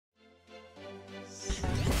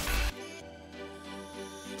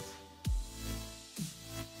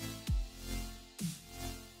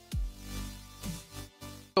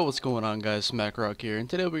What's going on, guys? Smack Rock here, and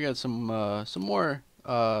today we got some more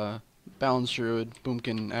Balanced Druid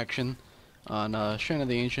Boomkin action on Strand of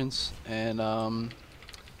the Ancients, and I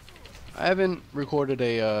haven't recorded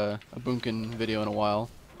a Boomkin video in a while,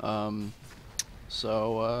 yeah,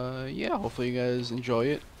 hopefully you guys enjoy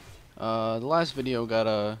it. The last video got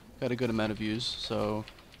a good amount of views, so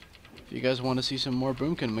if you guys want to see some more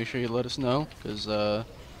Boomkin, make sure you let us know, because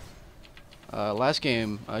last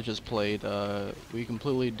game I just played, we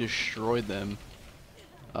completely destroyed them.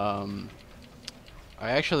 I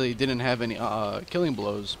actually didn't have any killing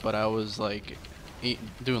blows, but I was like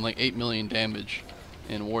doing like 8 million damage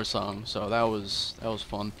in Warsong, so that was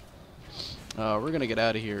fun. We're gonna get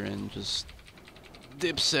out of here and just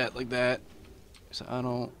dipset like that, so I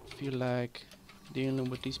don't feel like dealing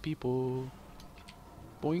with these people.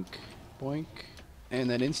 Boink, boink, and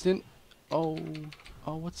that instant. Oh,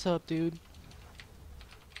 what's up, dude?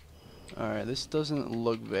 Alright, this doesn't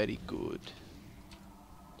look very good.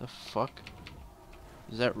 The fuck?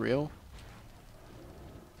 Is that real?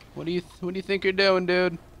 What do you think you're doing,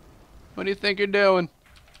 dude? What do you think you're doing?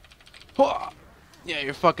 Hwah! Yeah,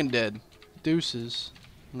 you're fucking dead. Deuces.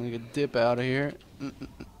 I'm gonna get dip out of here.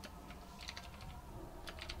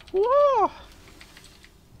 Whoa!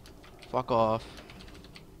 Fuck off.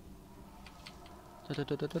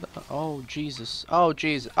 Oh Jesus. Oh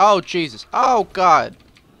Jesus. Oh Jesus. Oh God.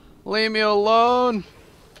 Leave me alone.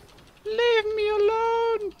 Leave me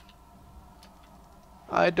alone.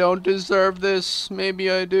 I don't deserve this.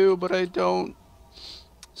 Maybe I do, but I don't.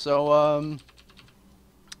 So,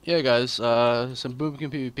 yeah, guys, some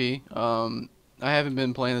Boomking PvP. I haven't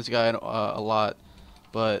been playing this guy a lot,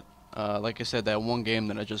 but, like I said, that one game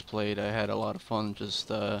that I just played, I had a lot of fun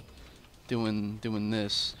just, doing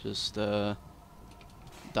this. Just,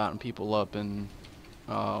 dotting people up and,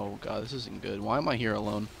 oh, God, this isn't good. Why am I here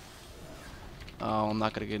alone? Oh, I'm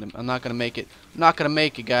not gonna get him. I'm not gonna make it. I'm not gonna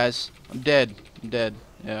make it, guys. I'm dead. I'm dead.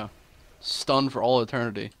 Yeah. Stunned for all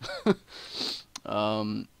eternity.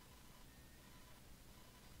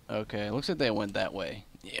 Okay, looks like they went that way.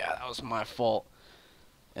 Yeah, that was my fault.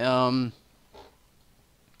 So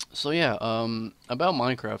yeah, about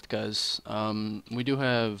Minecraft, guys. We do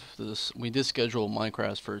have this. We did schedule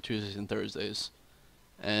Minecraft for Tuesdays and Thursdays,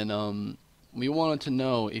 and we wanted to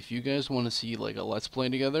know if you guys want to see like a Let's Play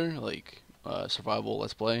together, like survival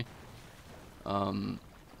Let's Play.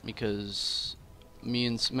 Because me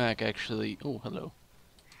and Smack actually. Oh, hello.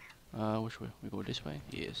 Which way? We go this way?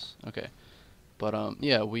 Yes. Okay. But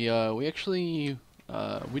yeah, we actually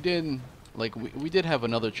we did like we did have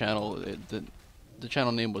another channel. The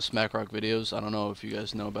channel name was Smack Rock Videos. I don't know if you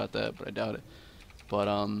guys know about that, but I doubt it. But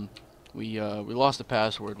we lost the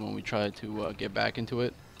password when we tried to get back into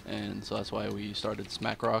it, and so that's why we started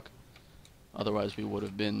Smack Rock. Otherwise, we would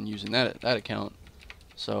have been using that account.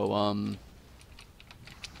 So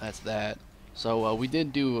that's that. So we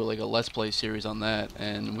did do like a Let's Play series on that,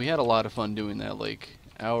 and we had a lot of fun doing that. Like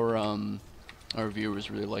our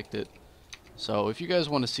viewers really liked it. So if you guys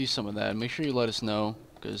want to see some of that, make sure you let us know,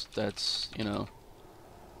 because that's, you know,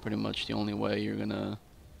 pretty much the only way you're gonna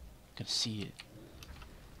see it.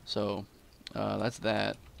 So that's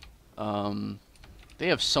that. They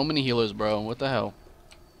have so many healers, bro. What the hell?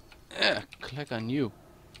 Click on you.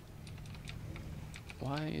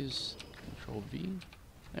 Why is Control V?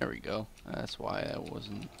 There we go. That's why I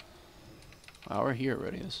wasn't. Wow, we're here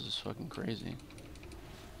already. This is fucking crazy.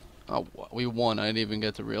 Oh, we won. I didn't even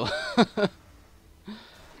get to realize.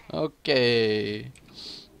 Okay.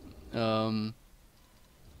 How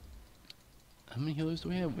many healers do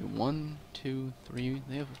we have? We 1, 2, 3.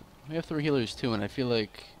 We have 3 healers too, and I feel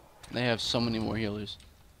like they have so many more healers.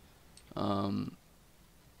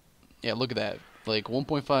 Yeah, look at that. Like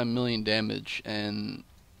 1.5 million damage, and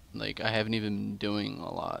like I haven't even been doing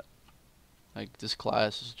a lot. Like this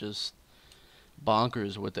class is just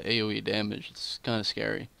bonkers with the AoE damage. It's kind of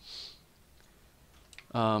scary.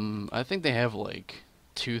 I think they have like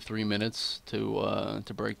 2-3 minutes to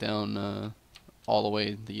break down all the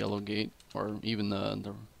way the Yellow Gate, or even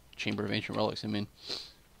the Chamber of Ancient Relics. I mean,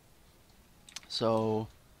 so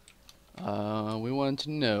we wanted to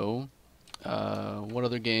know what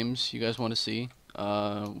other games you guys want to see.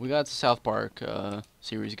 We got the South Park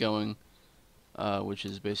series going, which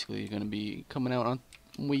is basically going to be coming out on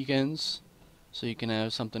weekends, so you can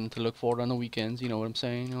have something to look forward on the weekends. You know what I'm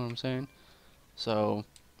saying? You know what I'm saying? So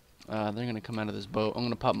they're going to come out of this boat. I'm going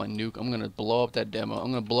to pop my nuke. I'm going to blow up that demo.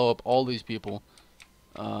 I'm going to blow up all these people.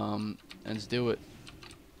 And let's do it.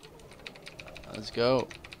 Let's go.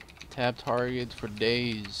 Tap targets for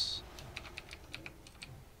days.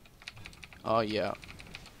 Oh yeah.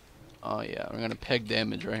 Oh yeah. We're going to peg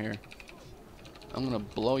damage right here. I'm gonna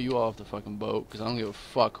blow you off the fucking boat because I don't give a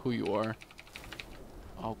fuck who you are.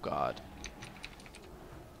 Oh god.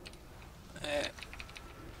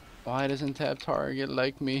 Why doesn't tab target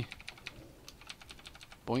like me?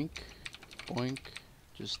 Boink, boink.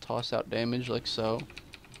 Just toss out damage like so.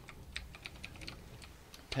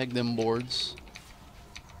 Peg them boards.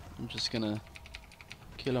 I'm just gonna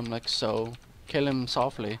kill him like so. Kill him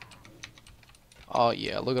softly. Oh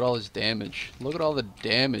yeah, look at all this damage. Look at all the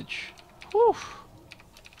damage. Whew.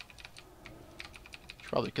 Should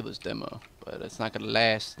probably kill this demo, but it's not gonna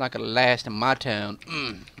last. It's not gonna last in my town.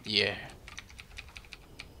 Yeah.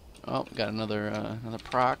 Oh, got another another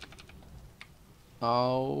proc.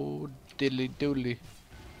 Oh, diddly doodly.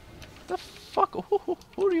 The fuck? Who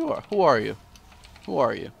are you? Who are you? Who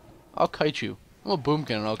are you? I'll kite you. I'm a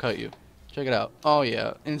Boomkin and I'll kite you. Check it out. Oh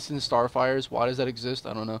yeah, instant starfires. Why does that exist?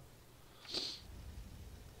 I don't know.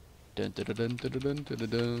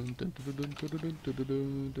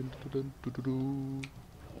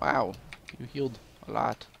 Wow, you healed a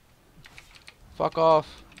lot. Fuck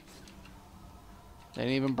off. They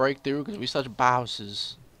didn't even break through because we such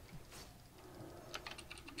bouses.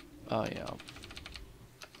 Oh yeah.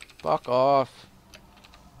 Fuck off.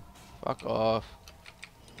 Fuck off.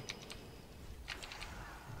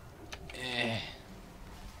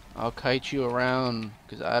 I'll kite you around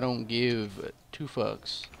because I don't give two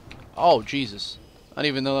fucks. Oh Jesus. I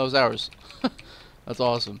didn't even know that was ours. That's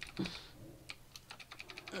awesome.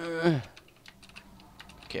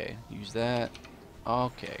 Okay, use that.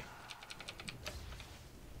 Okay.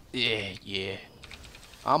 Yeah.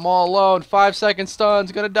 I'm all alone. 5-second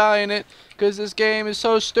stun's gonna die in it because this game is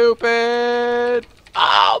so stupid.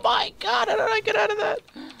 Oh my god, how did I get out of that?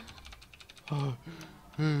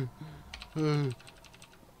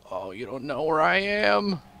 Oh, you don't know where I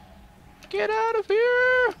am. Get out of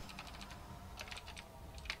here.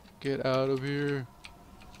 Get out of here.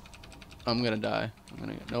 I'm gonna die.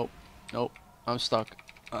 Nope. I'm stuck.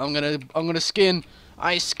 I'm gonna skin.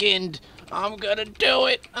 I skinned. I'm gonna do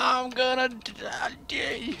it. I'm gonna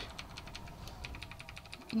die.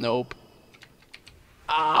 Nope.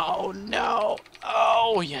 Oh no.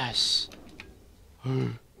 Oh yes.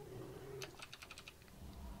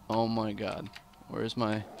 Oh my god. Where's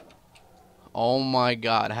my... Oh my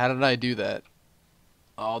god. How did I do that?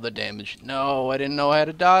 Oh, the damage. No, I didn't know I had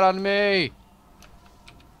a dot on me.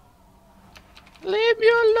 Leave me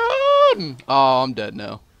alone. Oh, I'm dead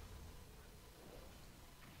now.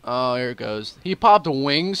 Oh, here it goes. He popped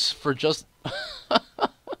wings for just...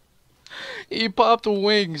 He popped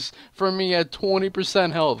wings for me at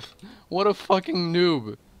 20% health. What a fucking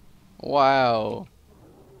noob. Wow.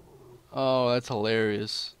 Oh, that's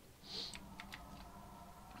hilarious.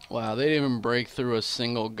 Wow, they didn't even break through a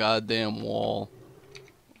single goddamn wall.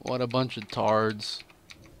 What a bunch of tards.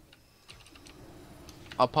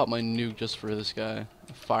 I'll pop my nuke just for this guy.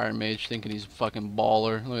 A fire mage thinking he's fucking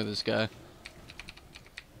baller. Look at this guy.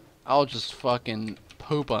 I'll just fucking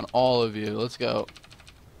poop on all of you. Let's go.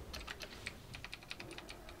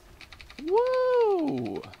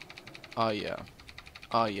 Woo! Oh yeah.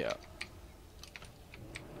 Oh yeah.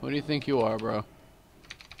 Who do you think you are, bro?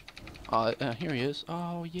 Here he is.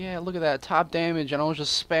 Oh yeah, look at that top damage, and I was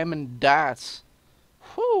just spamming dots.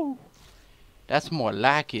 Whew. That's more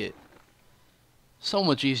like it. So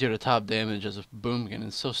much easier to top damage as a Boomkin.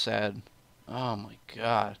 It's so sad. Oh my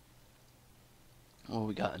god. What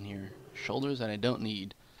we got in here? Shoulders that I don't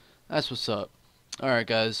need. That's what's up. Alright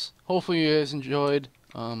guys. Hopefully you guys enjoyed.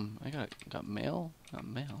 I got mail? Got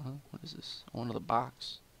mail, huh? What is this? I want another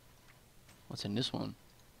box. What's in this one?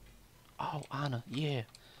 Oh, Anna, yeah.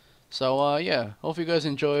 So yeah, hope you guys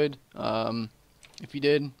enjoyed. If you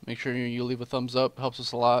did, make sure you leave a thumbs up. Helps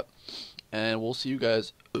us a lot. And we'll see you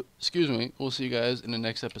guys, excuse me, we'll see you guys in the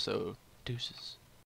next episode. Deuces.